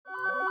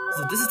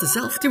So this is the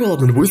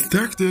self-development with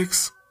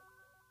tactics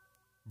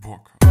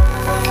book.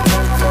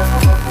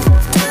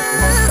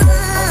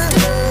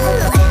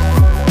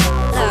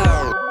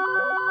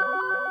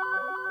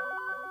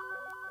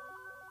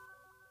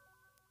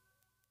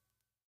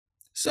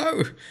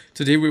 So,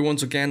 today we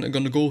once again are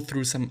going to go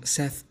through some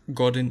Seth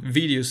Godin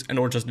videos, and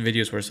or just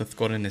videos where Seth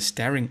Godin is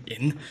staring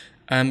in,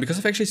 because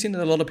I've actually seen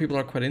that a lot of people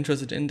are quite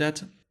interested in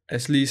that,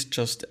 at least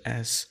just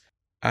as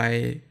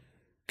I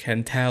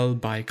can tell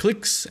by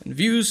clicks and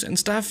views and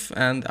stuff,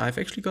 and I've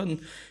actually gotten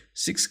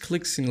 6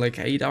 clicks in like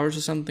 8 hours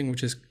or something,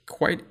 which is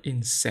quite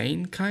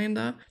insane,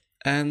 kinda.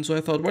 And so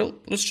I thought, well,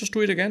 let's just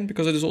do it again,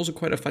 because it is also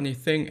quite a funny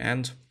thing,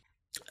 and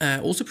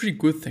also a pretty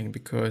good thing,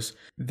 because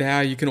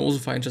there you can also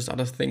find just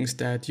other things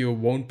that you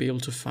won't be able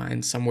to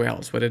find somewhere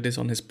else, whether it is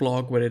on his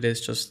blog, whether it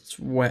is just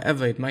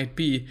wherever it might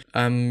be.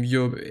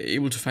 You're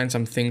able to find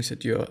some things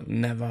that you're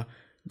never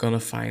gonna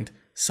find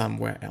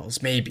somewhere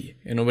else, maybe,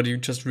 but you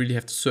just really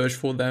have to search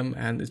for them,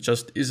 and it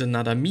just is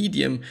another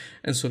medium.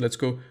 And so let's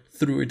go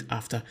through it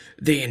after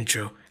the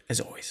intro,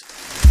 as always.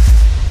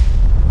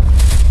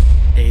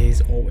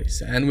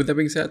 And with that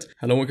being said,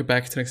 hello, welcome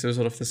back to the next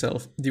episode of the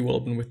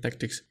Self-Development with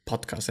Tactics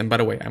podcast. And by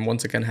the way, I'm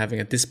once again having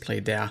a display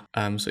there.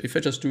 So if I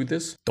just do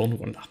this, don't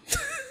wonder.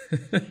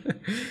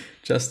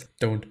 Just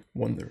don't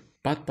wonder.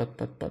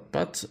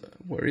 But,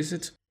 where is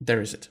it?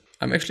 There is it.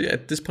 I'm actually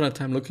at this point in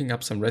time looking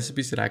up some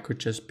recipes that I could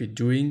just be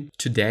doing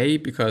today,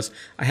 because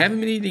I haven't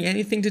been eating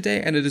anything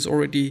today, and it is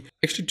already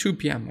actually 2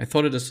 p.m. I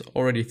thought it is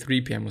already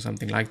 3 p.m. or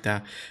something like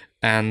that.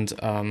 And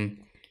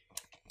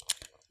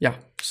yeah,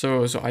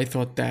 so I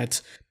thought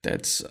that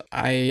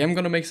I am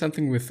gonna make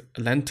something with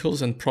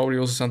lentils and probably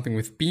also something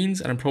with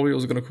beans, and I'm probably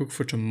also gonna cook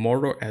for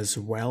tomorrow as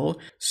well.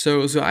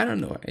 So I don't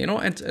know,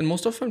 and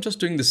most of I'm just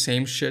doing the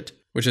same shit,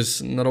 which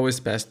is not always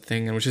the best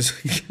thing, and which is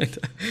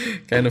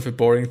kind of a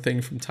boring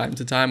thing from time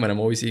to time, and I'm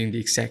always eating the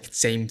exact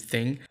same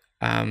thing.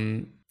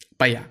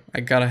 But yeah, I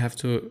gotta have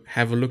to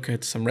have a look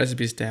at some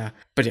recipes there.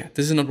 But yeah,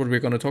 this is not what we're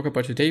gonna talk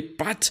about today,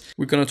 but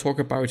we're gonna talk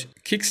about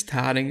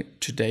kickstarting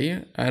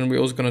today, and we're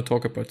also gonna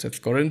talk about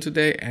Seth Godin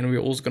today, and we're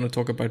also gonna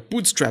talk about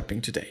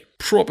bootstrapping today,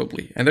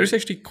 probably. And there's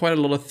actually quite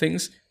a lot of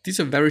things. These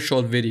are very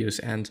short videos,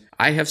 and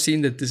I have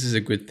seen that this is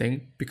a good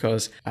thing,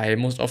 because I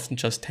most often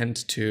just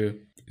tend to...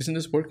 Isn't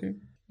this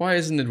working? Why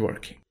isn't it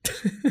working?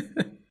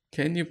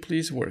 Can you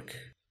please work?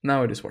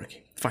 Now it is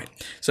working. Fine.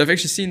 So I've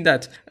actually seen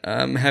that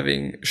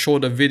having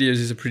shorter videos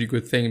is a pretty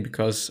good thing,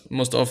 because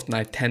most often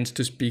I tend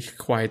to speak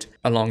quite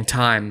a long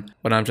time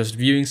when I'm just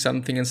viewing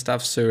something and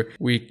stuff. So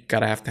we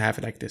gotta have to have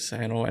it like this,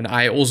 and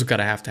I also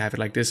gotta have to have it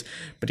like this.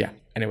 But yeah,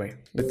 anyway,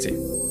 let's see.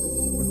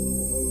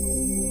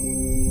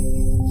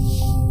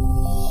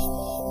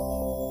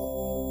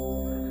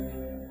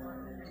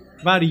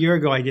 About a year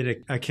ago, I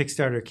did a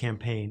Kickstarter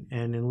campaign,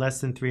 and in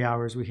less than 3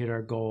 hours, we hit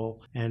our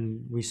goal,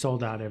 and we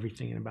sold out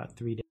everything in about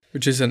 3 days.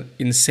 Which is an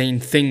insane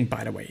thing,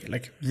 by the way.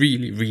 Like,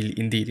 really, really,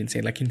 indeed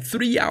insane. Like, in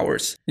 3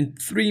 hours. In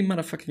 3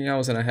 motherfucking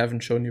hours, and I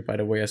haven't shown you, by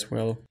the way, as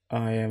well.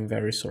 I am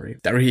very sorry.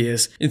 There he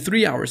is. In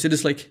 3 hours, it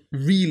is, like,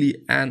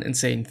 really an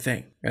insane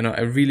thing.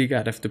 I really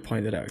gotta have to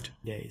point it out.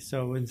 Yeah,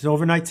 so it's an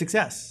overnight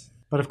success.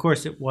 But of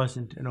course, it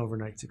wasn't an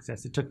overnight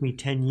success. It took me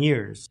 10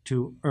 years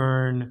to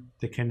earn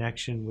the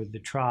connection with the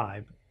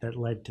tribe that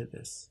led to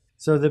this.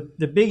 So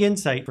the big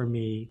insight for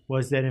me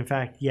was that, in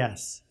fact,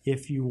 yes,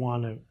 if you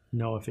want to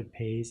know if it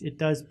pays, it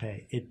does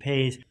pay. It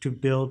pays to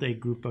build a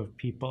group of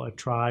people, a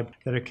tribe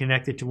that are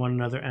connected to one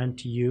another and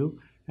to you,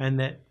 and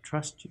that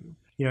trust you.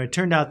 It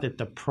turned out that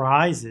the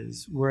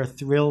prizes were a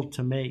thrill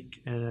to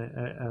make and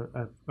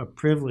a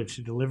privilege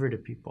to deliver to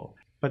people.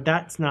 But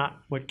that's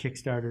not what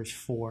Kickstarter is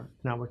for.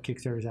 It's not what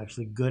Kickstarter is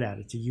actually good at.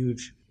 It's a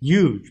huge,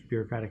 huge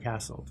bureaucratic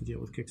hassle to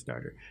deal with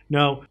Kickstarter.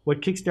 No,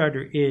 what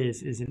Kickstarter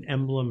is an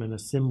emblem and a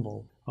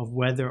symbol of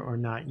whether or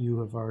not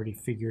you have already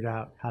figured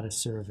out how to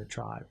serve a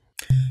tribe.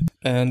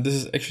 And this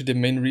is actually the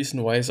main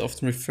reason why I'm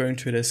often referring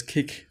to it as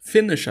Kick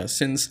Finisher,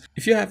 since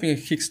if you're having a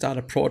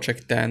Kickstarter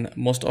project, then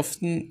most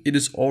often it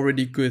is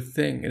already a good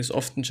thing. It is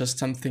often just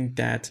something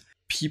that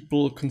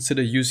people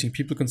consider using,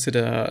 people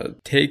consider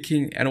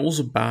taking, and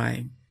also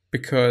buying.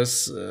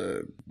 Because,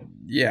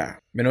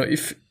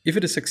 if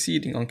it is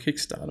succeeding on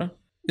Kickstarter,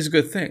 it's a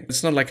good thing.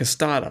 It's not like a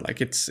starter, like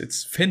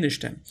it's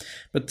finished then.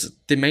 But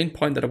the main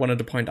point that I wanted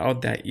to point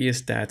out there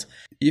is that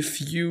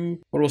if you...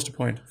 What was the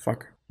point?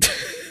 Fuck.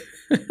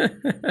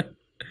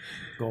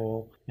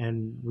 Goal,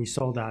 and we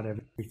sold out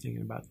everything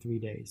in about 3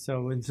 days.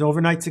 So it's an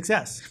overnight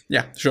success.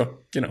 Yeah, sure.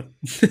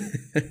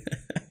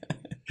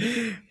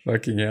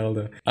 Fucking hell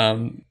though.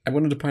 I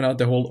wanted to point out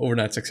the whole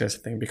overnight success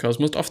thing, because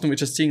most often we're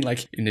just seeing,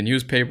 like, in the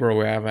newspaper or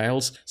wherever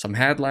else, some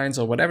headlines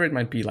or whatever it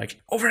might be,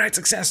 like, overnight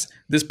success.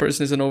 This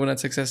person is an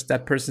overnight success.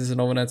 That person is an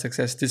overnight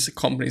success. This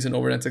company is an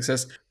overnight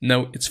success.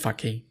 No, it's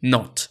fucking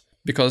not.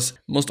 Because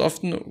most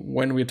often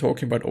when we're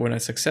talking about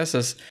overnight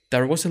successes,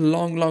 there was a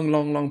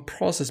long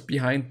process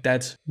behind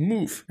that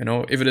move.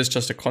 If it is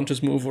just a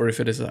conscious move, or if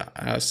it is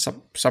a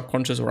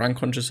subconscious or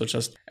unconscious, or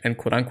just a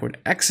quote unquote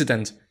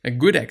accident, a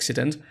good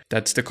accident,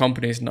 that the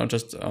company is now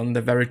just on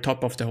the very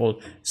top of the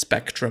whole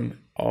spectrum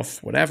of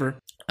whatever.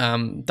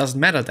 doesn't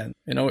matter then.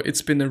 You know,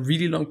 it's been a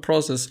really long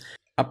process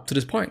up to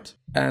this point.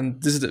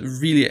 And this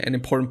is really an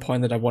important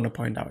point that I want to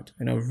point out,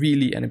 you know,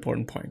 really an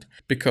important point,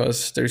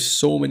 because there's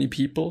so many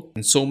people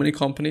and so many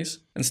companies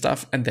and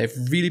stuff, and they've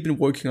really been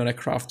working on a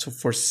craft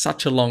for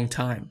such a long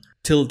time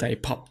till they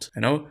popped,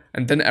 you know,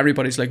 and then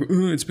everybody's like,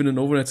 oh, it's been an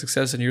overnight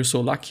success and you're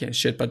so lucky and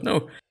shit. But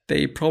no,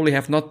 they probably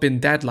have not been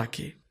that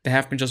lucky. They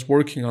have been just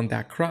working on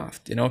their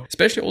craft, you know,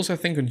 especially also I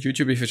think on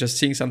YouTube, if you're just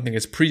seeing something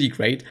that's pretty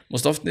great,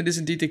 most often it is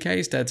indeed the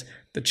case that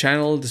the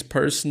channel, this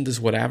person, this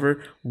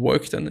whatever,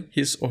 worked on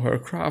his or her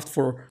craft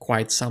for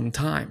quite some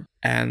time.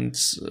 And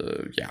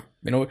yeah,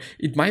 you know,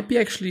 it might be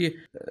actually,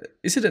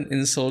 is it an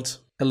insult?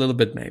 A little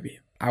bit maybe.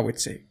 I would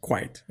say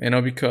quite, you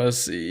know,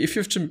 because if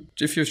you've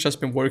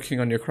just been working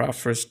on your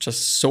craft for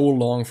just so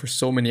long, for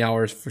so many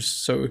hours,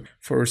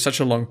 for such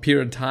a long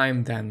period of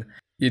time, then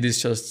it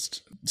is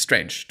just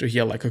strange to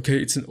hear like, okay,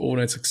 it's an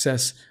overnight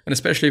success. And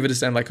especially if it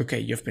is then like, okay,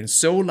 you've been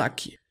so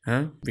lucky.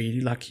 Huh?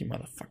 Really lucky,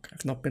 motherfucker.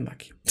 I've not been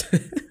lucky.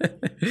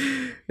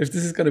 If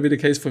this is going to be the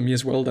case for me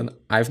as well, then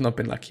I've not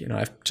been lucky. You know,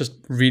 I've just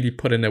really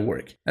put in the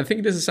work. I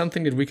think this is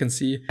something that we can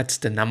see at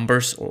the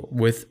numbers or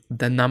with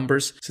the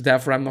numbers. So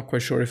therefore, I'm not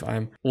quite sure if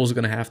I'm also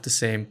going to have the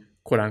same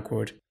quote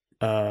unquote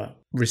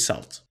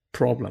result,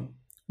 problem,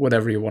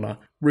 whatever you want to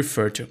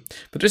refer to.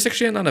 But there's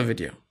actually another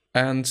video.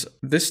 And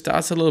this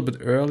starts a little bit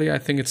early. I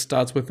think it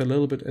starts with a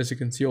little bit, as you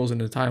can see also in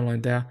the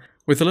timeline there,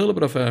 with a little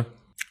bit of a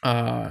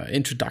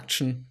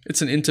introduction.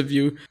 It's an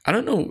interview. I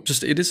don't know,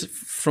 just it is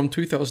from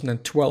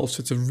 2012,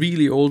 so it's a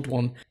really old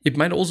one. It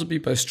might also be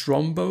by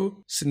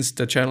Strombo, since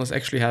the channel is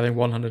actually having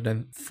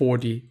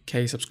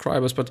 140k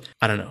subscribers, but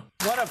I don't know.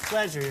 What a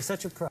pleasure. You're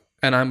such a pro.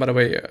 And I'm, by the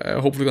way,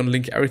 hopefully going to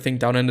link everything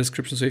down in the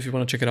description. So if you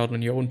want to check it out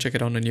on your own, check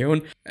it out on your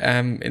own.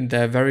 In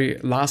the very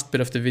last bit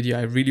of the video,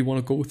 I really want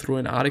to go through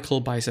an article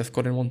by Seth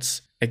Godin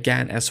once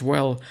again as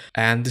well.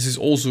 And this is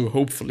also,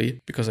 hopefully,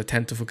 because I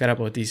tend to forget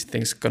about these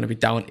things, going to be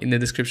down in the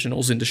description,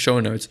 also in the show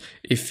notes,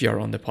 if you're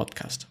on the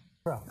podcast.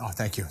 Oh,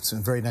 thank you. It's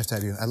very nice to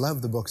have you. I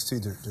love the books too.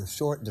 They're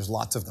short. There's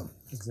lots of them.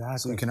 Exactly.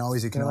 So you can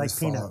always like follow.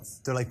 peanuts.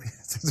 They're like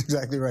peanuts. That's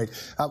exactly right.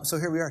 So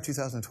here we are,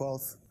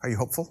 2012. Are you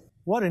hopeful?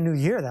 What a new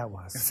year that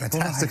was.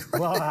 Fantastic. Boy,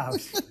 wow.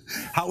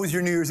 How was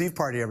your New Year's Eve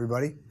party,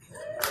 everybody?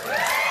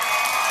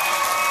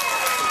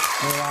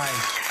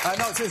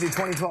 No, seriously,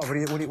 2012.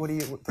 What do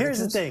you Here's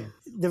the thing.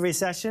 The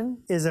recession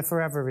is a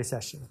forever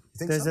recession.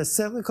 There's a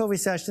cyclical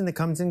recession that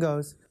comes and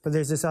goes, but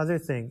there's this other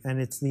thing, and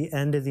it's the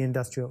end of the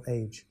industrial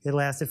age. It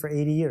lasted for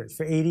 80 years.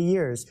 For 80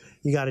 years,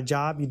 you got a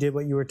job, you did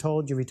what you were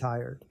told, you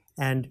retired.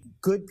 And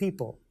good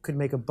people could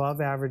make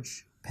above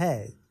average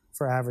pay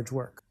for average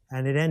work.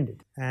 And it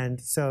ended.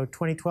 And so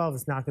 2012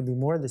 is not going to be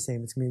more of the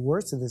same. It's going to be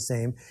worse of the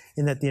same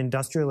in that the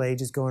industrial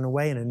age is going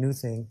away and a new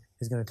thing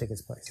is going to take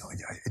its place.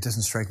 It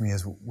doesn't strike me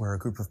as we're a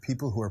group of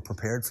people who are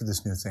prepared for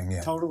this new thing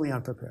yet. Totally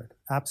unprepared.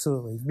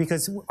 Absolutely.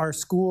 Because our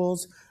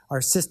schools,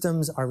 our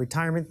systems, our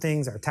retirement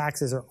things, our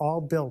taxes are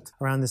all built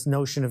around this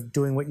notion of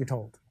doing what you're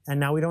told. And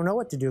now we don't know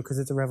what to do because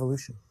it's a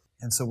revolution.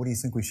 And so what do you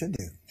think we should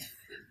do?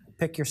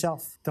 Pick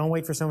yourself. Don't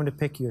wait for someone to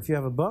pick you. If you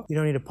have a book, you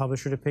don't need a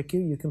publisher to pick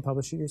you. You can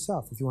publish it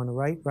yourself. If you want to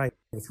write, write.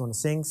 If you want to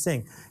sing,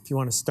 sing. If you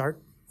want to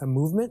start a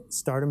movement,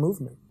 start a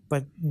movement.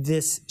 But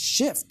this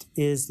shift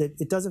is that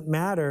it doesn't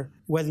matter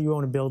whether you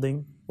own a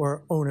building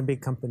or own a big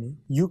company.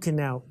 You can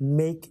now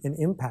make an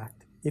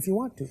impact if you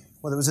want to.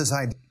 Well, there was this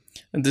idea.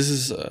 And this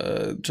is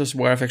just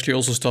where I've actually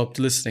also stopped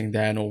listening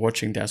then or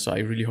watching that. So I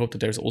really hope that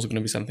there's also going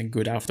to be something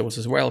good afterwards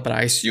as well. But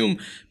I assume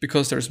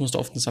because there's most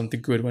often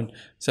something good when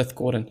Seth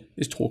Godin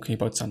is talking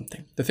about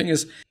something. The thing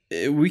is,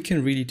 we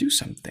can really do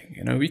something.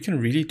 You know, we can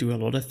really do a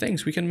lot of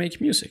things. We can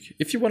make music.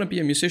 If you want to be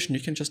a musician,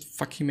 you can just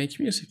fucking make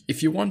music.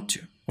 If you want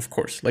to, of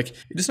course. Like,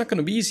 it is not going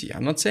to be easy.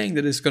 I'm not saying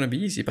that it's going to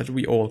be easy, but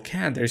we all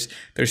can.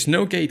 There's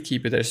no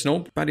gatekeeper. There's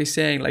nobody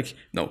saying like,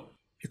 no,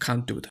 you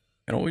can't do that.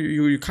 You know,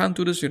 you can't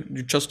do this. You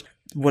just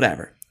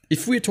whatever.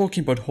 If we're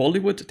talking about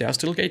Hollywood, there are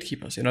still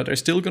gatekeepers. You know, there's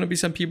still going to be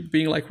some people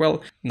being like,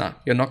 well, nah,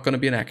 you're not going to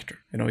be an actor.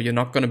 You know, you're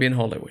not going to be in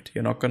Hollywood.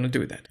 You're not going to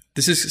do that.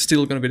 This is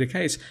still going to be the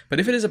case. But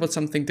if it is about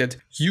something that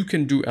you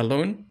can do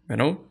alone, you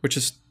know, which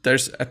is,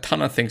 there's a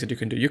ton of things that you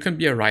can do. You can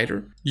be a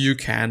writer. You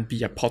can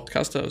be a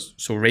podcaster,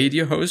 so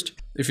radio host.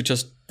 If you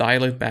just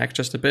dial it back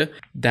just a bit,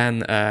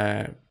 then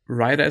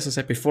writer, as I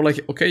said before,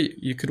 like, okay,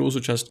 you could also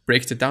just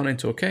break it down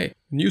into, okay,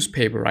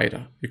 newspaper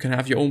writer, you can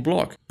have your own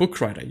blog. Book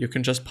writer, you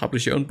can just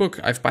publish your own book.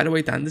 I've, by the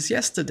way, done this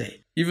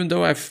yesterday. Even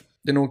though I've,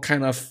 you know,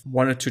 kind of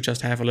wanted to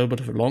just have a little bit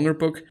of a longer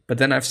book, but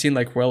then I've seen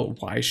like, well,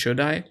 why should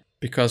I?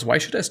 Because why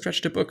should I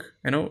stretch the book?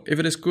 You know, if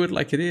it is good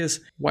like it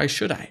is, why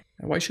should I?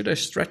 Why should I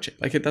stretch it?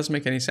 Like, it doesn't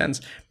make any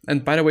sense.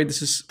 And by the way,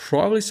 this is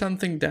probably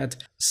something that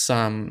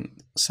some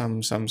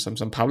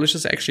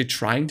publishers are actually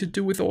trying to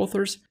do with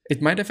authors. It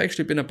might have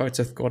actually been about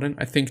Seth Godin.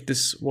 I think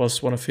this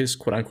was one of his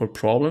quote unquote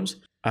problems.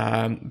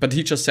 But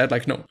he just said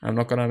like, no, I'm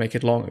not gonna make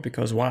it longer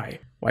because why?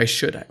 Why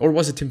should I? Or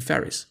was it Tim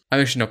Ferriss? I'm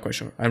actually not quite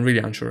sure. I'm really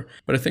unsure.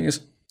 But the thing is,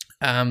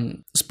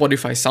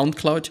 Spotify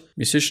SoundCloud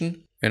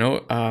musician,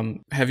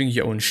 having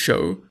your own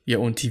show,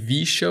 your own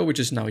TV show, which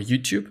is now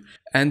YouTube,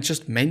 and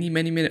just many,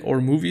 or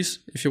movies,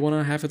 if you want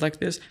to have it like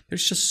this.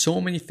 There's just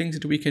so many things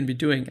that we can be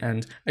doing.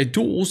 And I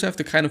do also have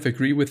to kind of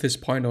agree with this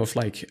point of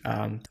like,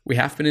 we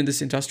have been in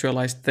this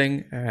industrialized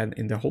thing and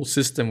in the whole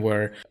system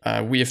where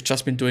we have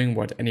just been doing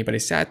what anybody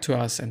said to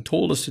us and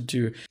told us to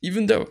do,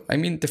 even though, I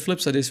mean, the flip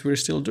side is we're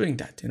still doing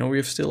that. We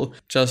have still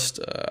just,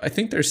 I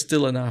think there's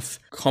still enough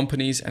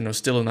companies and there's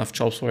still enough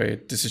jobs where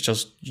this is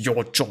just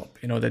your job,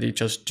 that you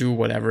just do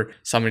whatever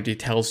somebody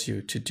tells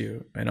you to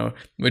do,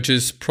 which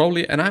is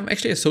probably, and I'm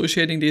actually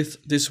associating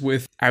this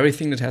with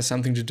everything that has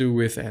something to do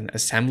with an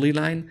assembly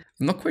line.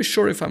 I'm not quite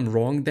sure if I'm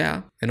wrong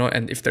there,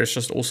 and if there's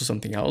just also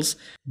something else,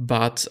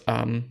 but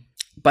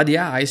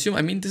yeah, I assume,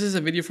 I mean, this is a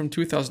video from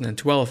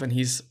 2012 and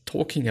he's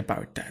talking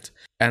about that.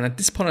 And at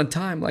this point in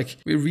time, like,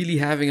 we're really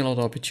having a lot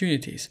of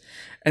opportunities.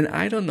 And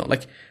I don't know,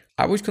 like,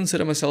 I would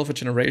consider myself a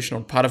generation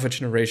or part of a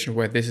generation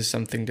where this is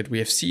something that we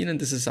have seen and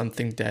this is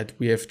something that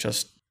we have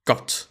just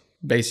got.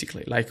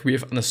 Basically, like, we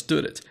have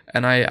understood it.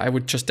 And I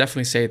would just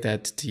definitely say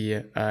that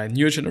the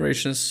newer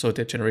generations, so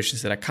the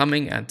generations that are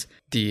coming and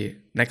the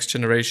next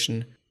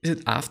generation, is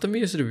it after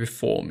me or is it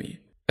before me?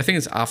 I think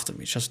it's after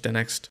me, just the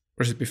next,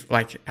 or is it before,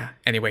 like,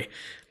 anyway,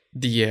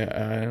 the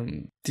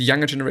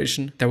younger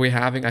generation that we're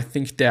having, I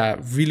think they're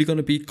really going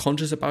to be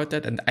conscious about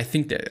that. And I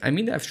think that, I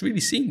mean, I've really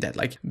seen that,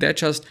 like, they're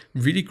just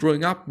really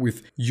growing up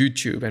with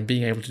YouTube and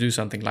being able to do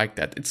something like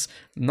that. It's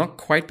not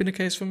quite been the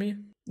case for me.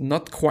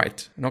 Not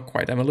quite. I'm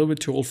a little bit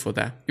too old for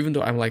that. Even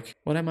though I'm like,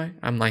 what am I?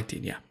 I'm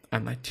 19. Yeah,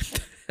 I'm 19.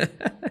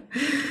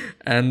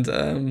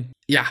 And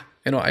yeah,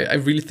 I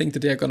really think that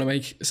they're going to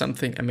make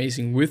something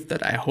amazing with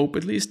that. I hope,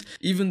 at least.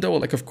 Even though,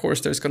 like, of course,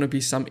 there's going to be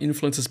some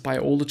influences by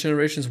older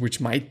generations, which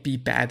might be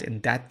bad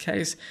in that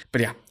case.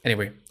 But yeah,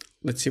 anyway,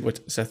 let's see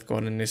what Seth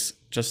Godin is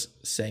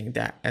just saying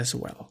there as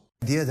well.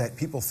 The idea that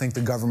people think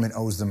the government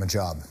owes them a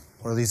job,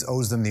 or at least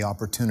owes them the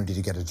opportunity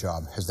to get a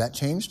job. Has that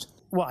changed?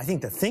 Well, I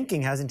think the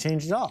thinking hasn't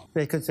changed at all,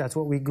 because that's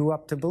what we grew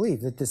up to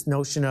believe, that this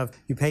notion of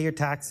you pay your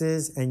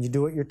taxes and you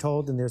do what you're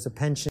told and there's a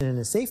pension and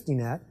a safety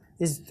net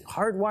is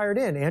hardwired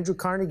in. Andrew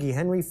Carnegie,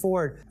 Henry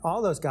Ford,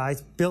 all those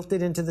guys built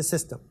it into the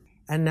system.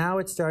 And now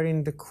it's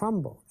starting to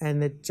crumble and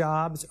the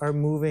jobs are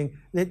moving.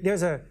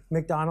 There's a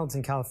McDonald's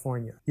in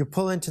California. You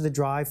pull into the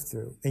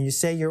drive-thru and you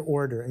say your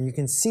order and you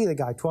can see the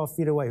guy 12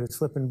 feet away who's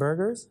flipping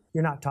burgers.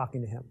 You're not talking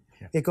to him.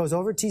 Yeah. It goes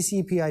over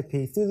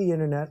TCP/IP through the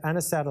internet and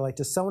a satellite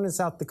to someone in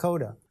South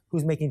Dakota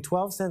who's making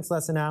 12 cents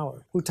less an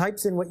hour, who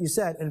types in what you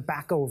said and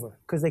back over,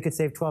 because they could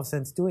save 12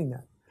 cents doing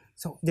that.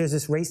 So there's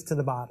this race to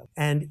the bottom.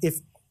 And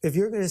if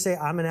you're going to say,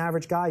 I'm an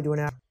average guy doing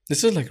average...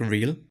 This is like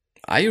real.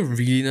 Are you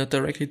really not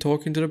directly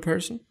talking to the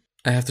person?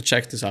 I have to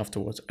check this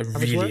afterwards. I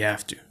really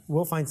have to.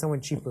 We'll find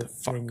someone cheaper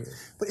than you.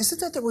 But is it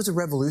that there was a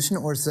revolution,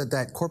 or is it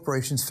that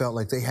corporations felt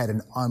like they had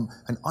an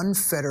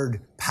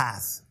unfettered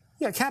path?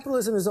 Yeah,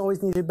 capitalism has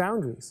always needed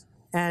boundaries.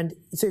 And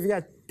so if you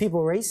got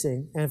people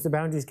racing, and if the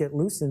boundaries get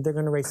loosened, they're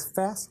going to race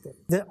faster.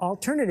 The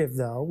alternative,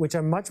 though, which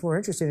I'm much more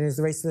interested in, is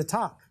the race to the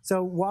top.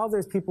 So while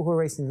there's people who are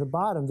racing to the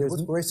bottom, there's...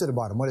 What's the race to the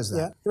bottom? What is that?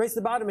 Yeah, the race to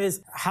the bottom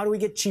is, how do we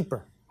get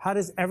cheaper? How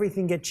does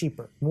everything get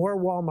cheaper? More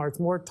Walmarts,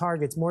 more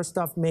Targets, more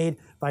stuff made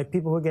by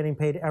people who are getting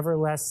paid ever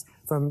less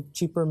from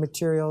cheaper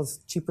materials,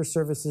 cheaper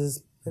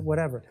services,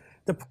 whatever.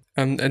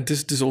 And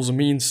this also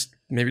means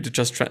maybe to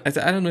just try, I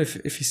don't know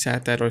if he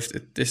said that or if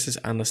this is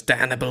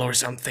understandable or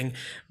something,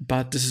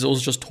 but this is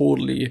also just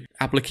totally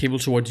applicable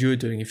to what you're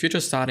doing. If you're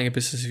just starting a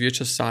business, if you're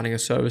just starting a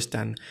service,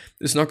 then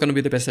it's not going to be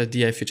the best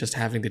idea if you're just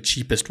having the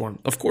cheapest one.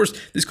 Of course,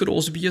 this could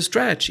also be a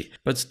strategy,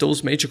 but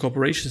those major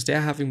corporations,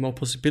 they're having more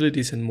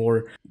possibilities and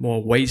more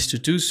ways to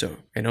do so,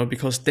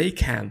 because they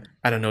can,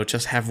 I don't know,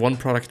 just have one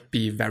product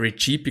be very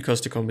cheap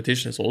because the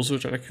competition is also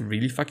like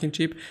really fucking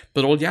cheap,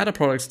 but all the other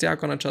products, they are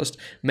going to just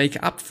make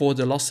up for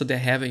the loss that they're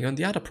having on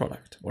the other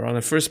product or on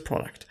the first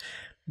product.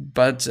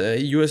 But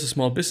you as a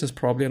small business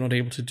probably are not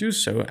able to do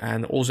so.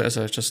 And also as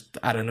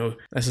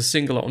a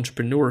single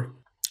entrepreneur,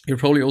 you're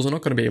probably also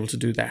not going to be able to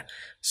do that.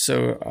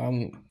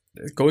 So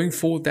going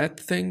for that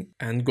thing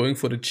and going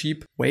for the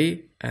cheap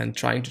way and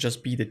trying to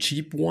just be the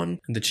cheap one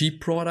and the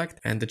cheap product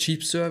and the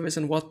cheap service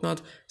and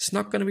whatnot, it's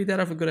not going to be that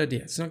of a good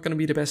idea. It's not going to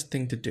be the best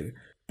thing to do.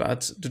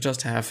 But to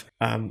just have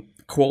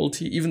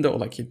quality, even though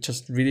like it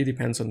just really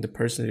depends on the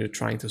person you're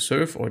trying to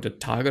serve or the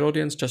target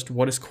audience, just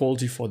what is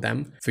quality for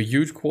them. For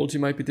you, quality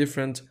might be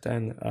different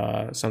than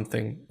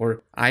something,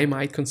 or I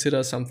might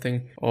consider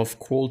something of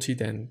quality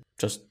than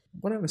just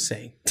what I was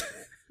saying.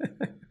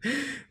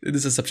 It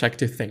is a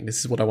subjective thing. This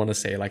is what I want to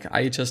say. Like,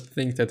 I just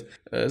think that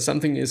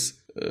something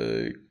is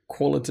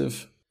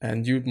qualitative,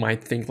 and you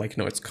might think like,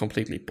 no, it's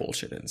completely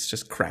bullshit and it's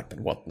just crap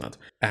and whatnot.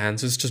 And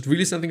so it's just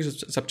really something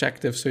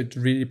subjective. So it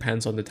really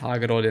depends on the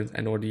target audience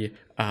and or the,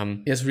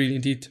 yes, really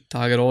indeed,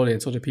 target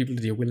audience or the people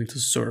that you're willing to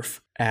serve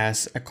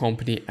as a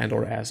company and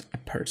or as a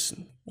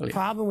person.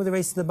 Problem with the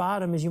race to the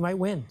bottom is you might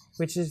win,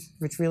 which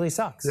really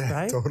sucks,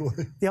 right?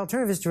 Totally. The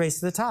alternative is to race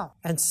to the top.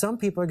 And some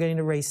people are getting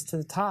to race to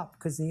the top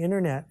because the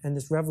internet and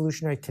this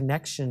revolutionary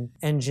connection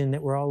engine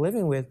that we're all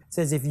living with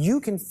says if you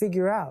can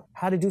figure out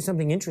how to do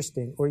something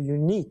interesting or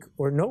unique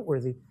or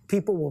noteworthy,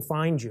 people will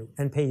find you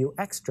and pay you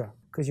extra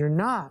because you're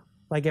not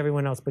like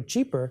everyone else but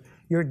cheaper.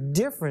 You're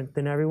different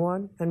than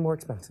everyone and more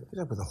expensive.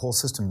 Yeah, but the whole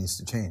system needs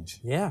to change.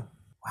 Yeah.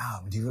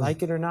 Wow. Do you really,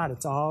 Like it or not,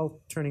 it's all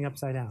turning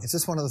upside down. is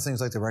this one of the things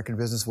like the record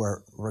business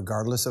where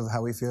regardless of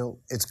how we feel,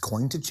 it's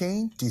going to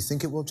change? Do you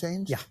think it will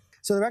change? Yeah.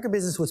 So the record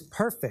business was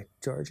perfect,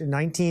 George, in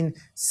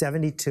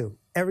 1972.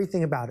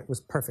 Everything about it was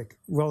perfect.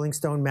 Rolling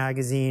Stone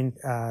magazine,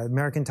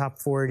 American Top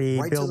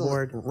 40,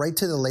 Billboard. Right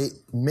to the late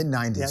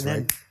mid-90s, Yeah, then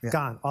right? Yeah.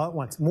 gone all at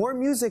once. More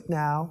music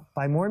now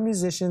by more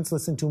musicians,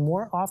 listened to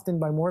more often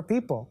by more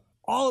people.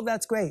 All of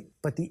that's great,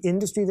 but the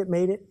industry that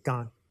made it,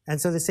 gone. And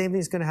so the same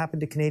thing is going to happen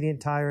to Canadian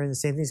Tire, and the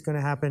same thing is going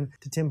to happen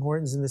to Tim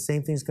Hortons, and the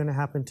same thing is going to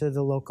happen to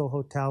the local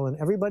hotel and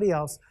everybody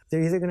else.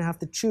 They're either going to have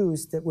to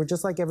choose that we're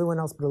just like everyone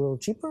else but a little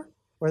cheaper,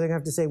 or they're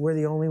going to have to say we're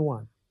the only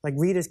one. Like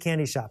Rita's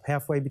Candy Shop,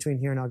 halfway between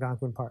here and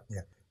Algonquin Park.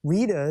 Yeah.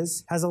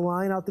 Rita's has a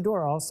line out the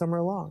door all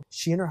summer long.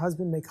 She and her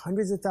husband make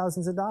hundreds of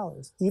thousands of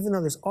dollars, even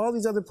though there's all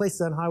these other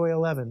places on Highway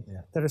 11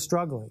 that are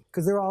struggling,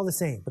 because they're all the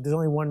same, but there's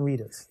only one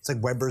Rita's. It's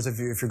like Weber's if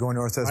you're going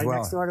north as Right well.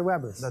 next door to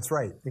Weber's. That's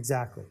right.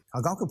 Exactly.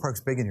 Algonquin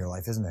Park's big in your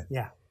life, isn't it?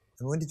 Yeah.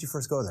 And when did you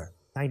first go there?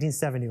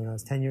 1970 when I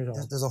was 10 years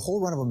old. There's a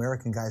whole run of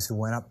American guys who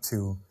went up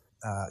to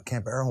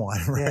Camp Erewhon,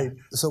 right?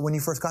 Yeah. So when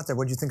you first got there,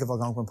 what did you think of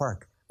Algonquin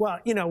Park? Well,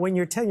 you know, when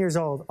you're 10 years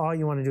old, all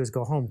you want to do is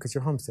go home because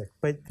you're homesick.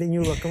 But then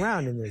you look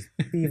around and there's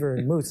beaver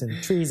and moose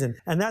and trees, and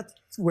that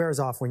wears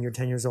off when you're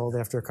 10 years old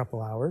after a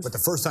couple hours. But the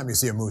first time you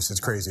see a moose, it's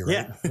crazy,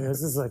 right? Yeah,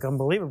 this is like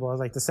unbelievable.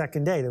 Like the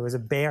second day, there was a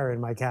bear in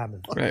my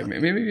cabin. Right,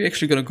 maybe we're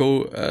actually gonna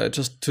go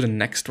just to the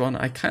next one.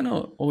 I kind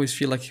of always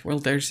feel like,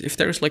 well, if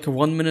there's like a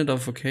 1 minute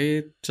of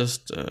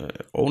just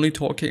only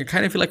talking, I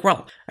kind of feel like,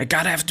 well, I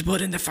gotta have to put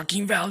in the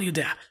fucking value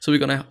there. So we're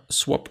gonna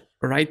swap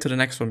right to the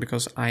next one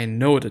because I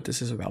know that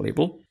this is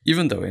valuable,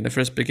 even though in the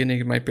first beginning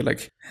it might be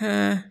like,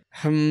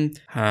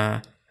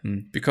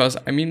 because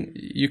I mean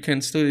you can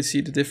still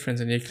see the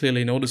difference, and you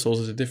clearly notice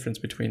also the difference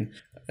between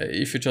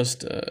if you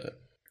just.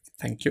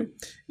 Thank you.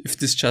 If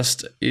this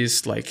just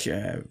is like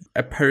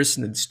a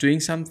person that's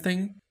doing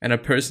something and a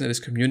person that is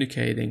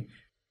communicating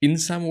in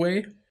some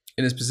way,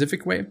 in a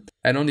specific way.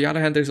 And on the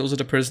other hand, there's also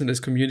the person that's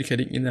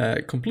communicating in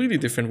a completely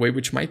different way,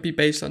 which might be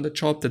based on the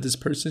job that this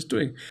person is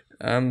doing.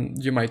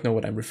 You might know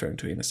what I'm referring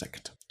to in a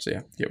second. So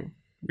yeah, here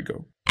we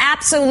go.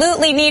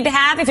 Absolutely need to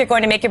have if you're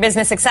going to make your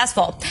business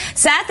successful.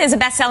 Seth is a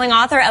best-selling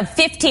author of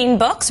 15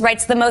 books,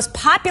 writes the most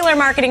popular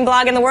marketing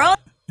blog in the world.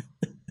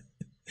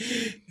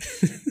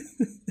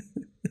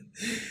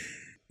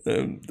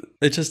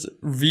 I just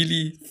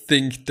really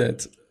think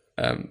that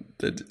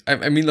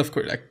I mean, of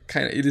course, like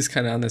it is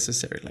kind of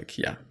unnecessary. Like,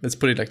 yeah, let's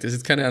put it like this: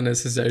 it's kind of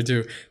unnecessary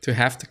to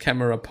have the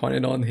camera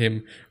pointed on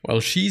him while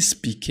she's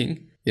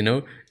speaking, you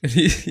know, and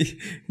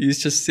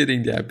he's just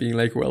sitting there being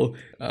like, well,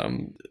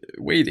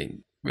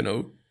 waiting, you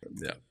know,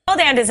 yeah.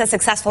 And is a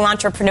successful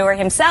entrepreneur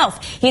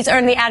himself. He's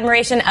earned the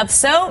admiration of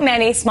so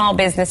many small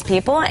business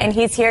people, and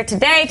he's here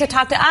today to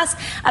talk to us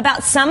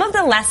about some of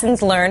the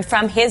lessons learned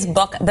from his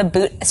book, The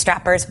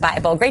Bootstrapper's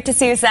Bible. Great to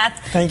see you,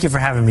 Seth. Thank you for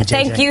having me, JJ.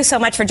 Thank you so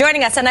much for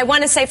joining us. And I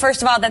want to say,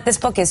 first of all, that this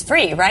book is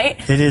free, right?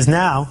 It is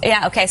now.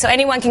 Yeah, okay, so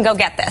anyone can go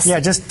get this.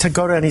 Yeah, just to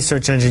go to any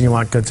search engine you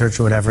want, good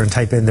search or whatever, and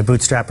type in The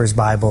Bootstrapper's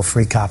Bible,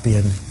 free copy,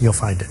 and you'll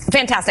find it.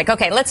 Fantastic.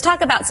 Okay, let's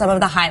talk about some of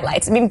the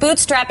highlights. I mean,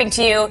 bootstrapping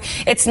to you,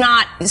 it's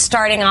not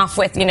starting off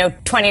with,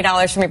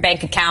 $20 from your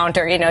bank account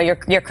or,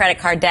 your credit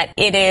card debt.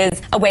 It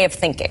is a way of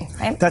thinking,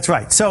 right? That's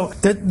right. So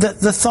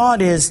the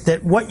thought is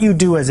that what you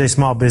do as a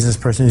small business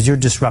person is you're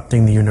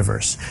disrupting the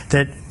universe.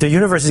 That the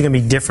universe is going to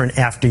be different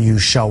after you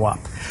show up.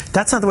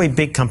 That's not the way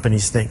big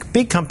companies think.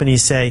 Big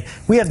companies say,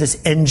 we have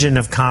this engine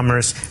of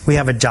commerce. We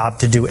have a job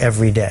to do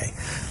every day.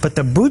 But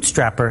the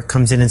bootstrapper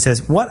comes in and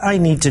says, what I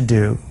need to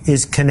do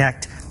is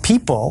connect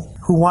people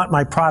who want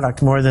my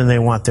product more than they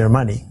want their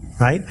money.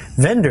 Right?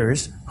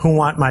 Vendors who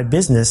want my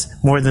business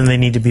more than they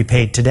need to be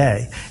paid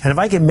today. And if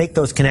I can make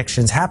those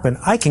connections happen,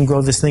 I can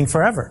grow this thing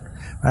forever,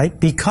 right?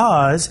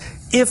 Because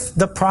if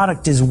the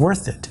product is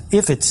worth it,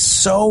 if it's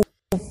so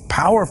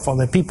powerful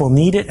that people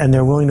need it and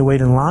they're willing to wait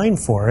in line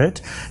for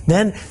it,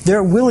 then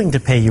they're willing to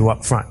pay you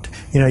up front.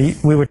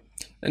 We were...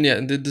 And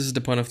yeah, this is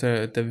the point of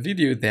the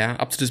video there.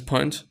 Up to this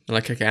point,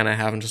 like again, I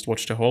haven't just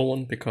watched the whole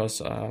one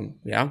because,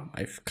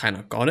 I've kind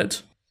of got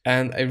it.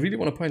 And I really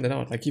want to point that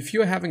out. Like, if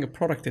you're having a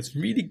product that's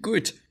really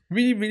good,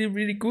 really, really,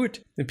 really good,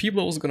 then people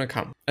are also going to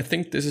come. I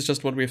think this is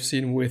just what we've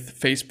seen with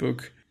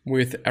Facebook,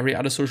 with every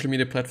other social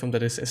media platform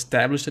that is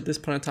established at this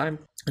point in time.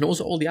 And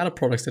also all the other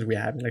products that we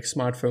have, like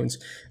smartphones,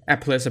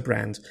 Apple as a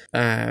brand,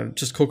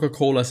 just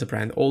Coca-Cola as a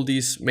brand, all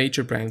these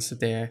major brands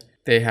that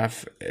they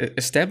have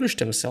established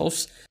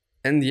themselves.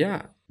 And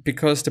yeah,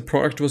 because the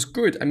product was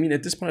good. I mean,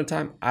 at this point in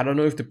time, I don't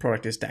know if the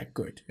product is that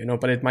good,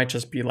 but it might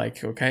just be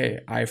like, okay,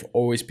 I've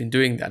always been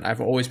doing that.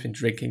 I've always been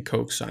drinking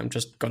Coke, so I'm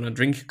just gonna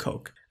drink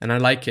Coke. And I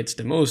like it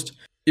the most.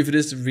 if it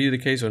is really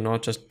the case or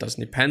not just doesn't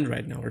depend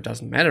right now or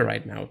doesn't matter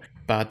right now.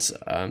 But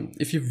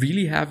if you're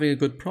really having a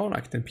good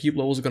product, then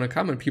people are also going to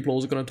come and people are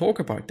also going to talk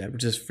about that,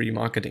 which is free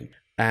marketing.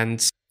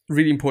 And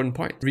really important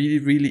point,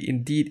 really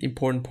indeed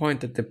important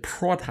point, that the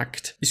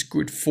product is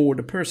good for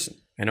the person.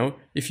 You know,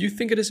 if you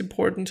think it is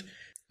important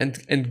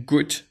and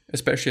good,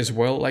 especially as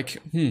well, like,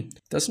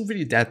 doesn't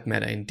really that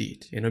matter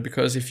indeed, you know,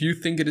 because if you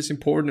think it is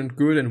important and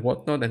good and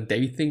whatnot, and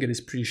they think it is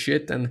pretty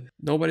shit, then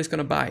nobody's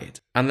gonna buy it.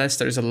 Unless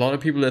there's a lot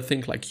of people that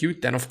think like you,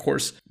 then of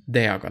course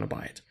they are gonna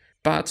buy it.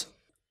 But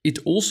it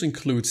also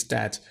includes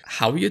that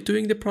how you're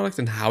doing the product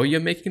and how you're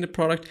making the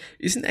product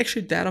isn't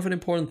actually that of an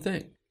important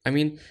thing. I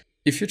mean,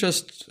 if you're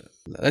just,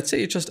 let's say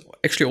you're just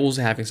actually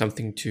also having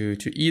something to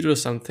eat or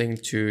something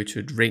to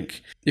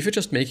drink. If you're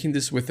just making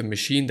this with a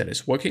machine that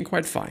is working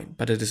quite fine,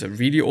 but it is a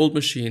really old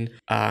machine,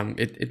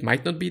 it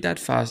might not be that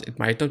fast, it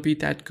might not be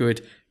that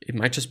good, it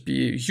might just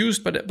be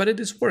used, but it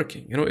is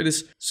working. You know, it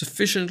is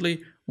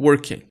sufficiently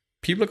working.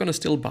 People are going to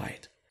still buy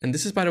it. And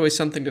this is, by the way,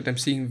 something that I'm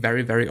seeing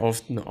very, very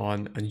often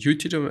on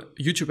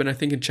YouTube, and I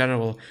think in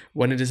general,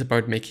 when it is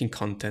about making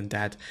content,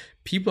 that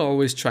people are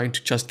always trying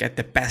to just get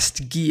the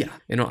best gear.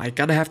 You know, I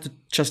gotta have to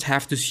just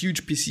have this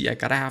huge PC, I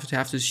gotta have to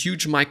have this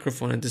huge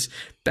microphone and this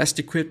best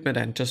equipment,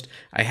 and just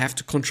I have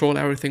to control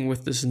everything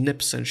with this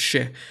nips and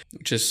shit,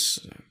 which is,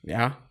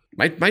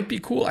 might be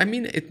cool. I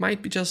mean, it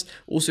might be just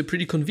also a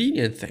pretty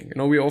convenient thing. You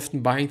know, we're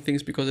often buying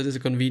things because it is a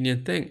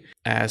convenient thing,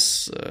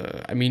 as,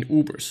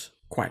 Ubers,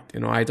 quite.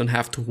 You know, I don't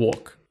have to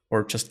walk.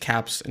 Or just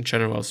cabs in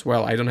general as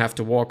well. I don't have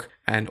to walk,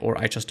 or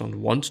I just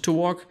don't want to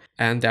walk,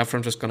 and therefore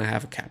I'm just gonna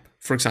have a cab,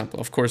 for example.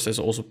 Of course, there's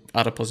also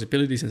other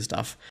possibilities and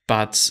stuff,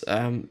 but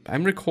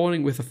I'm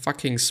recording with a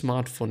fucking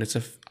smartphone. It's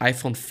an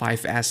iPhone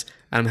 5S,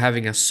 and I'm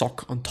having a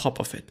sock on top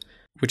of it,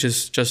 which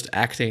is just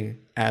acting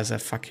as a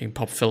fucking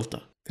pop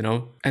filter, you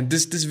know? And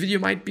this video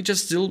might be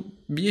just still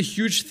be a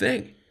huge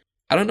thing.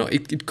 I don't know,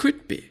 it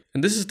could be.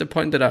 And this is the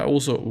point that I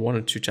also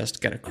wanted to just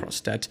get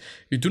across, that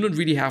you do not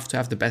really have to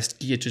have the best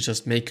gear to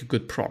just make a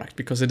good product,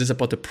 because it is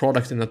about the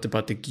product and not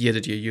about the gear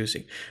that you're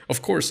using.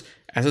 Of course,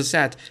 as I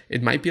said,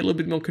 it might be a little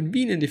bit more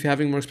convenient if you're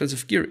having more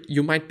expensive gear.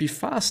 You might be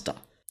faster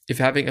if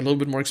you're having a little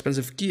bit more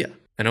expensive gear,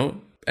 you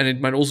know? And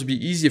it might also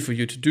be easier for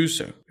you to do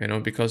so, you know,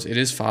 because it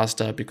is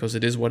faster, because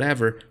it is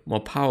whatever, more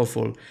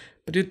powerful,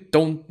 but you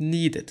don't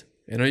need it.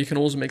 You know, you can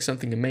also make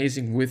something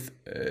amazing with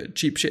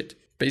cheap shit,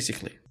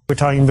 basically. We're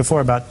talking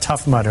before about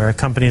Tough Mudder, a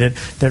company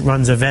that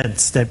runs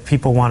events that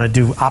people want to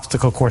do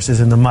obstacle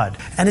courses in the mud.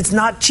 And it's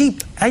not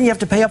cheap, and you have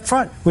to pay up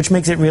front, which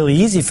makes it really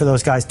easy for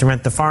those guys to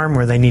rent the farm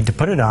where they need to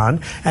put it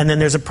on, and then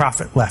there's a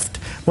profit left.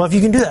 Well, if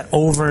you can do that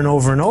over and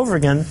over and over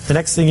again, the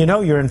next thing you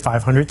know, you're in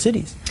 500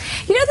 cities.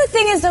 You know, the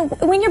thing is, though,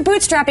 when you're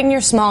bootstrapping,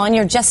 you're small, and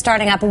you're just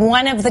starting up,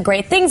 one of the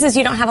great things is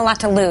you don't have a lot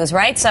to lose,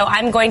 right? So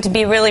I'm going to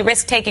be really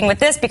risk-taking with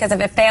this, because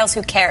if it fails,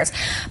 who cares?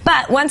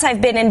 But once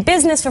I've been in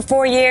business for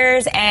 4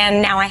 years,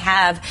 and now I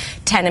have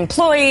 10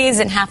 employees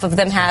and half of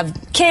them have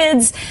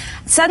kids,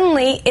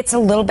 suddenly it's a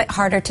little bit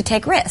harder to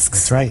take risks.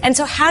 That's right. And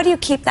so how do you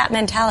keep that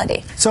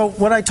mentality? So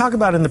what I talk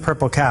about in the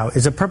Purple Cow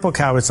is a purple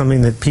cow is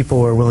something that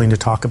people are willing to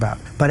talk about.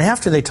 But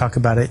after they talk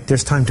about it,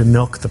 there's time to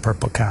milk the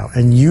purple cow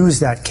and use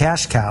that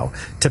cash cow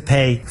to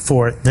pay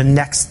for the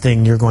next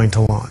thing you're going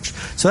to launch.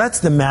 So that's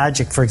the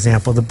magic, for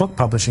example, the book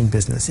publishing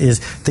business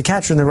is The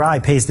Catcher in the Rye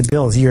pays the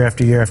bills year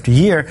after year after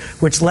year,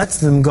 which lets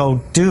them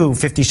go do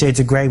 50 Shades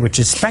of Grey, which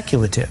is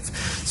speculative.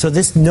 So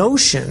this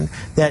notion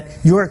that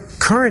your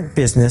current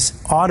business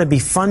ought to be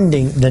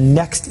funding the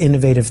next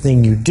innovative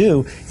thing you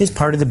do is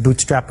part of the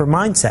bootstrapper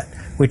mindset,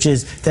 which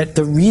is that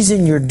the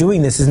reason you're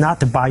doing this is not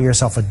to buy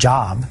yourself a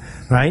job,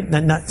 right?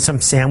 Not some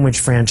sandwich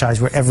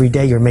franchise where every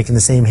day you're making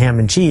the same ham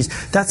and cheese.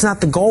 That's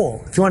not the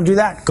goal. If you want to do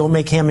that, go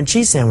make ham and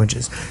cheese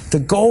sandwiches. The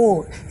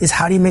goal is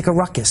how do you make a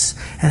ruckus?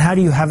 And how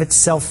do you have it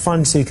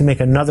self-fund so you can make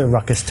another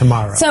ruckus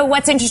tomorrow? So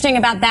what's interesting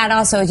about that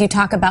also is you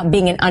talk about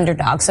being an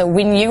underdog. So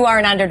when you are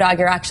an underdog,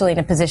 you're actually in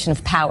a position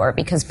of power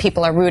because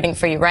people are rooting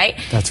for you, right?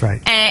 That's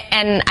right.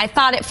 And I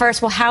thought at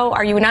first, well, how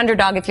are you an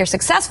underdog if you're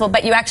successful?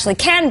 But you actually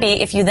can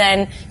be if you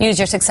then use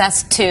your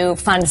success to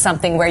fund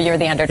something where you're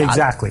the underdog.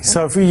 Exactly.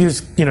 So if we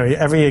use,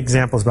 every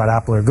example is about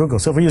Apple or Google.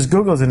 So if we use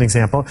Google as an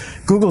example,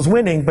 Google's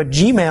winning, but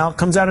Gmail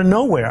comes out of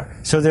nowhere.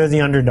 So they're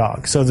the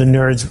underdog. So the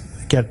nerds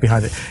get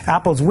behind it.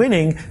 Apple's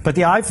winning, but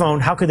the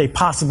iPhone, how could they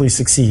possibly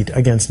succeed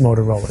against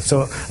Motorola?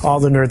 So all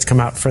the nerds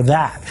come out for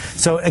that.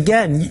 So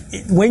again,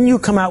 when you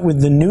come out with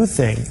the new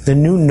thing, the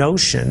new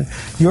notion,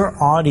 your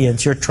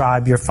audience, your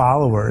tribe, your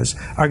followers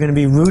are going to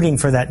be rooting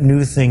for that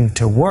new thing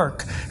to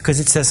work because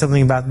it says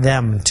something about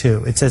them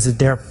too. It says that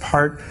they're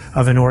part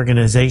of an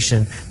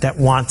organization that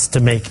wants to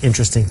make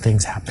interesting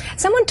things happen.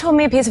 Someone told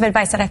me a piece of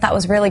advice that I thought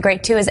was really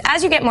great too, is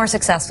as you get more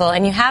successful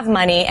and you have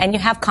money and you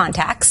have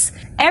contacts,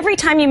 every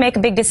time you make a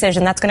big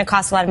decision that's going to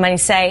cost a lot of money,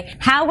 say,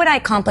 how would I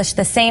accomplish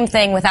the same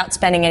thing without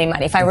spending any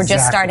money if I were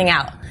just starting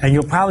out? and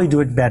you'll probably do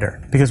it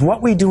better. Because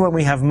what we do when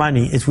we have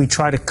money is we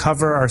try to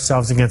cover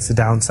ourselves against the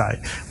downside.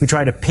 We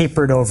try to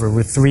paper it over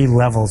with 3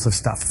 levels of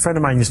stuff. A friend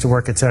of mine used to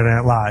work at Saturday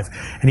Night Live,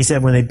 and he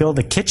said when they build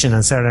a kitchen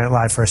on Saturday Night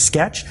Live for a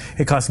sketch,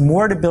 it costs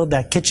more to build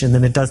that kitchen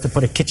than it does to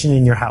put a kitchen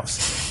in your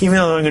house, even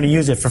though they're going to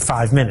use it for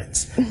 5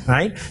 minutes,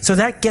 right? So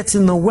that gets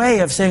in the way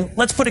of saying,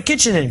 let's put a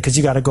kitchen in, because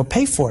you got to go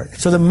pay for it.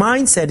 So the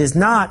mindset is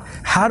not,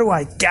 how do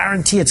I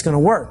guarantee it's going to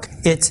work?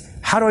 It's,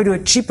 how do I do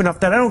it cheap enough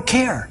that I don't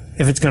care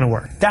if it's going to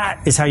work?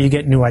 That is how you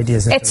get new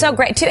ideas. It's so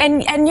great too,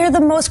 and you're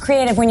the most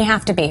creative when you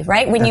have to be,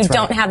 right? When you That's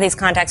right. don't have these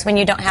contacts, when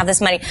you don't have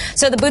this money.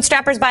 So the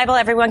Bootstrappers Bible,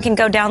 everyone can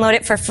go download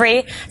it for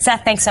free.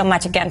 Seth, thanks so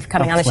much again for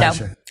coming on the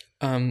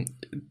show.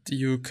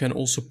 You can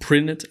also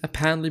print it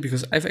apparently,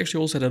 because I've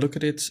actually also had a look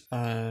at it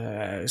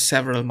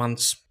several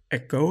months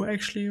ago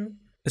actually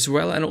as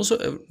well, and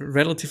also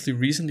relatively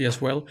recently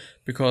as well,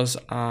 because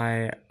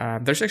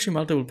there's actually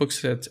multiple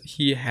books that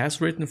he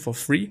has written for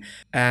free,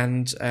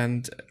 and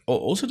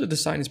also the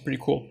design is pretty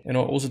cool. You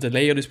know, also the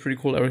layout is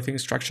pretty cool. Everything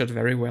is structured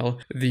very well.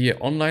 The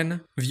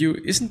online view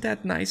isn't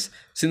that nice,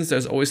 since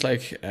there's always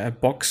like a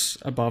box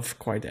above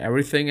quite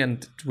everything,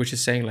 and which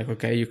is saying like,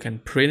 okay, you can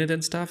print it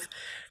and stuff,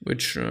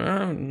 which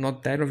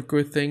not that of a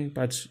good thing,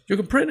 but you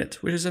can print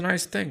it, which is a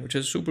nice thing, which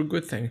is a super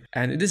good thing.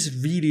 And it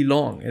is really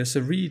long. It's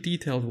a really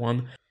detailed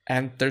one.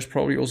 And there's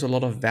probably also a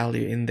lot of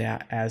value in there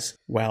as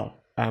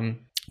well.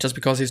 Just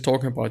because he's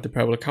talking about the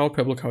Purple Cow.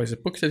 Purple Cow is a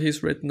book that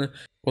he's written.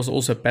 Was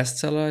also a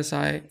bestseller, as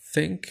I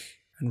think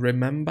and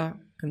remember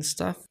and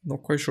stuff.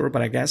 Not quite sure,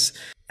 but I guess.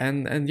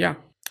 And yeah,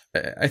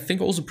 I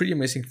think also pretty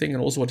amazing thing.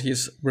 And also what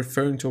he's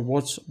referring to,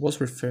 was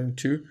referring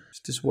to.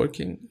 Is this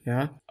working?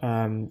 Yeah.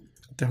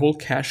 The whole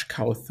cash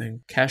cow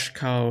thing. Cash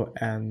cow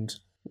and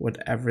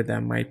whatever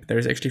there might be.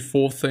 There's actually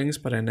 4 things,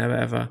 but I never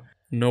ever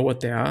know what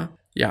they are.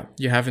 Yeah,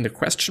 you have in the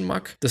question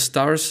mark, the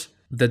stars,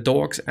 the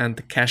dogs, and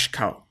the cash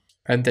cow.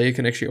 And there you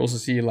can actually also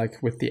see,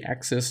 like with the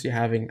axis, you're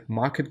having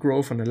market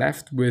growth on the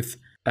left, with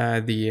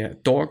the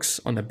dogs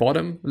on the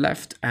bottom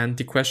left, and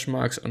the question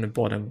marks on the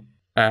bottom,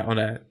 on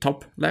the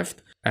top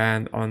left.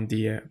 And on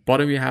the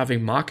bottom, you're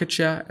having market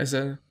share as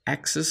an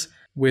axis,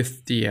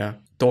 with the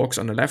dogs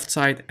on the left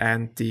side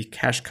and the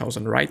cash cows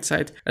on the right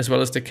side, as well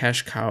as the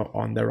cash cow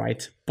on the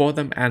right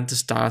bottom and the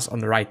stars on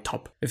the right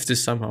top. If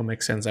this somehow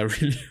makes sense, I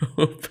really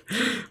hope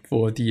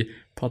for the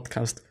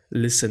podcast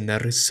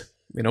listeners,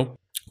 you know.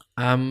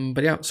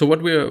 But yeah, so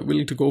what we're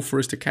willing to go for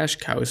is the cash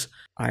cows,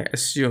 I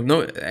assume.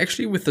 No,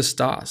 actually with the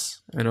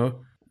stars, you know,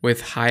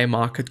 with high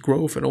market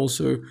growth and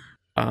also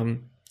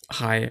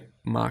high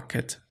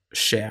market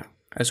share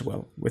as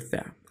well with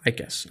there. I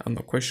guess. I'm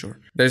not quite sure.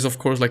 There's, of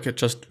course, like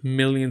just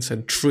millions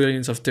and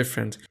trillions of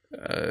different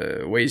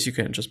ways you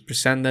can just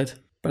present that.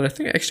 But I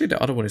think actually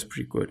the other one is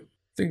pretty good.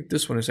 I think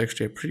this one is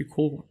actually a pretty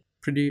cool one.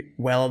 Pretty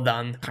well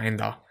done,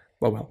 kinda.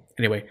 Well,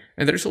 anyway.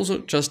 And there's also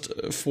just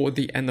for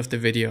the end of the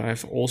video,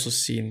 I've also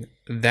seen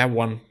that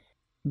one,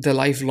 The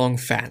Lifelong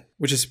Fan,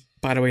 which is,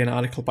 by the way, an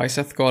article by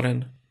Seth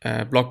Godin,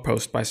 a blog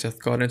post by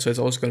Seth Godin. So it's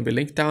also going to be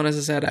linked down, as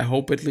I said. I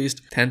hope at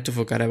least. Tend to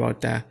forget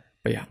about that.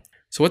 But yeah.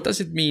 So what does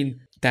it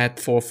mean that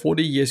for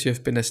 40 years you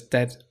have been a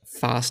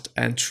steadfast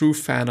and true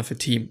fan of a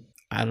team?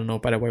 I don't know,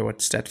 by the way,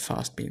 what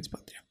steadfast means,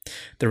 but yeah.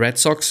 The Red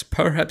Sox,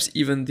 perhaps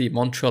even the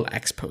Montreal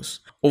Expos.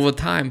 Over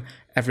time,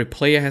 every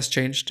player has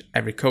changed,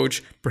 every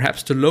coach,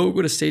 perhaps the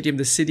logo, the stadium,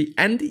 the city,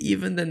 and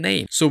even the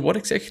name. So what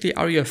exactly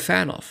are you a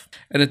fan of?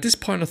 And at this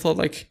point I thought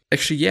like,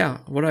 actually, yeah,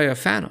 what are you a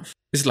fan of?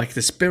 Is it like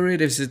the spirit?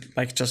 Is it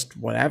like just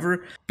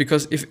whatever?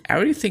 Because if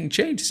everything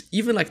changes,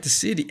 even like the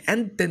city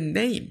and the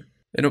name,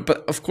 you know,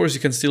 but of course you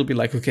can still be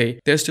like, okay,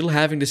 they're still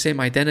having the same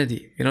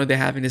identity, you know, they're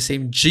having the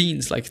same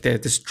genes, like the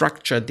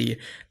structure, the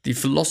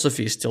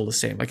philosophy is still the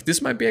same. Like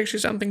this might be actually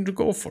something to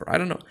go for. I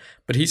don't know.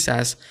 But he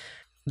says,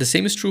 the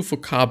same is true for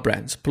car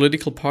brands,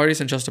 political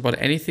parties, and just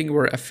about anything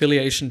where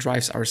affiliation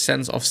drives our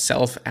sense of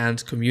self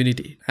and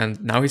community.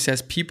 And now he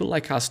says people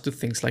like us do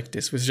things like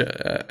this,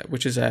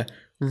 which is a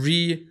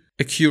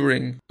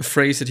recurring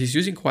phrase that he's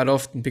using quite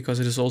often because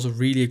it is also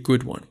really a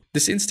good one.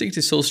 This instinct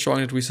is so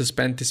strong that we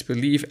suspend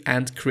disbelief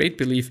and create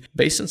belief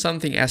based on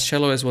something as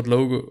shallow as what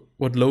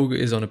logo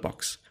is on a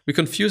box. We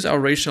confuse our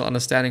rational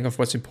understanding of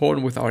what's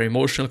important with our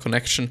emotional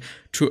connection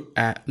to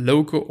a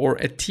logo or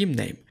a team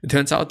name. It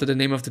turns out that the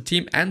name of the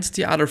team and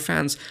the other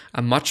fans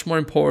are much more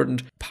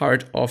important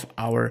part of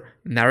our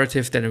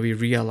narrative than we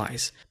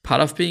realize.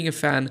 Part of being a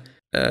fan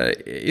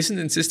isn't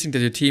insisting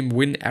that your team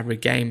win every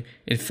game.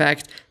 In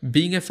fact,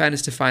 being a fan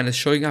is defined as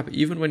showing up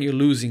even when you're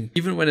losing,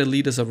 even when the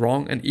leaders are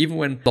wrong, and even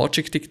when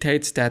logic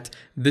dictates that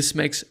this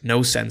makes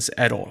no sense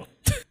at all.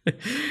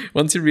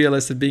 Once you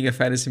realize that being a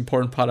fan is an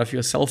important part of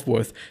your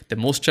self-worth, the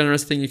most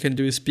generous thing you can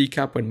do is speak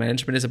up when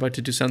management is about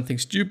to do something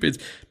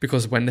stupid,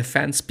 because when the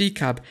fans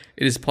speak up,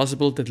 it is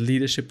possible that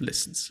leadership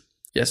listens.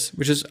 Yes,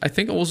 which is, I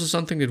think, also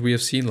something that we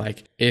have seen,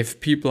 like, if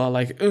people are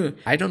like,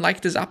 I don't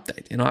like this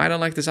update, you know, I don't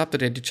like this update,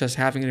 they're just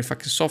having any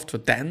fucking software,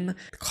 then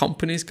the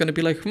company is going to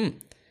be like,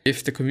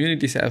 if the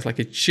community says like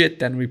it's shit,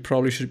 then we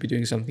probably should be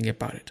doing something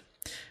about it.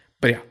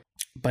 But yeah,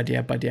 But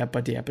yeah.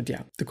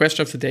 The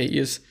question of the day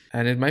is,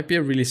 and it might be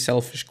a really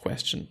selfish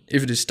question,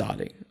 if it is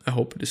starting. I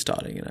hope it is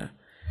starting in a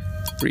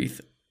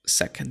brief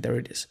second. There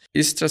it is.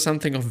 Is there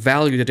something of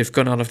value that you've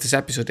gone out of this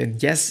episode?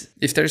 And yes,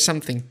 if there's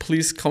something,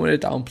 please comment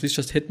it down. Please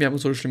just hit me up on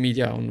social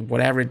media, on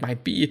whatever it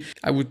might be.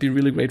 I would be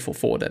really grateful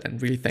for that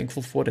and really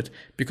thankful for that,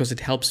 because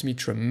it helps me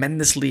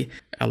tremendously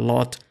a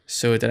lot,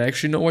 so that I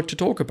actually know what to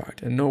talk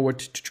about and know what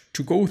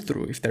to go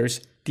through if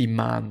there's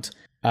demand.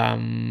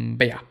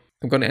 But yeah,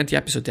 I'm going to end the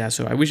episode there.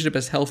 So I wish you the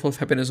best health,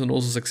 happiness, and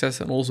also success,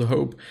 and also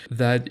hope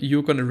that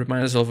you're going to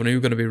remind yourself and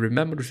you're going to be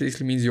remembered, which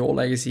basically means your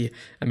legacy,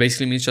 and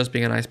basically means just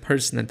being a nice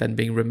person and then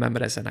being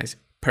remembered as a nice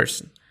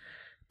person.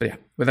 But yeah,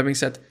 with that being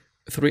said,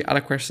 3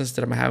 other questions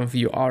that I'm having for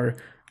you are: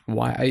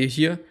 why are you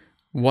here?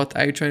 What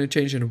are you trying to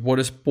change? And what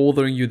is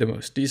bothering you the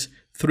most? These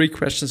 3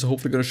 questions are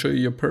hopefully going to show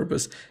you your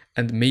purpose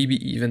and maybe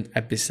even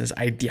a business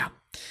idea.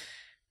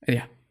 And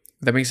yeah,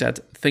 with that being said,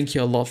 thank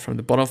you a lot from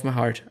the bottom of my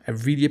heart. I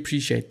really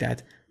appreciate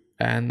that.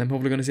 And I'm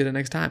hopefully going to see you the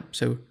next time.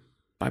 So,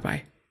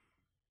 bye-bye.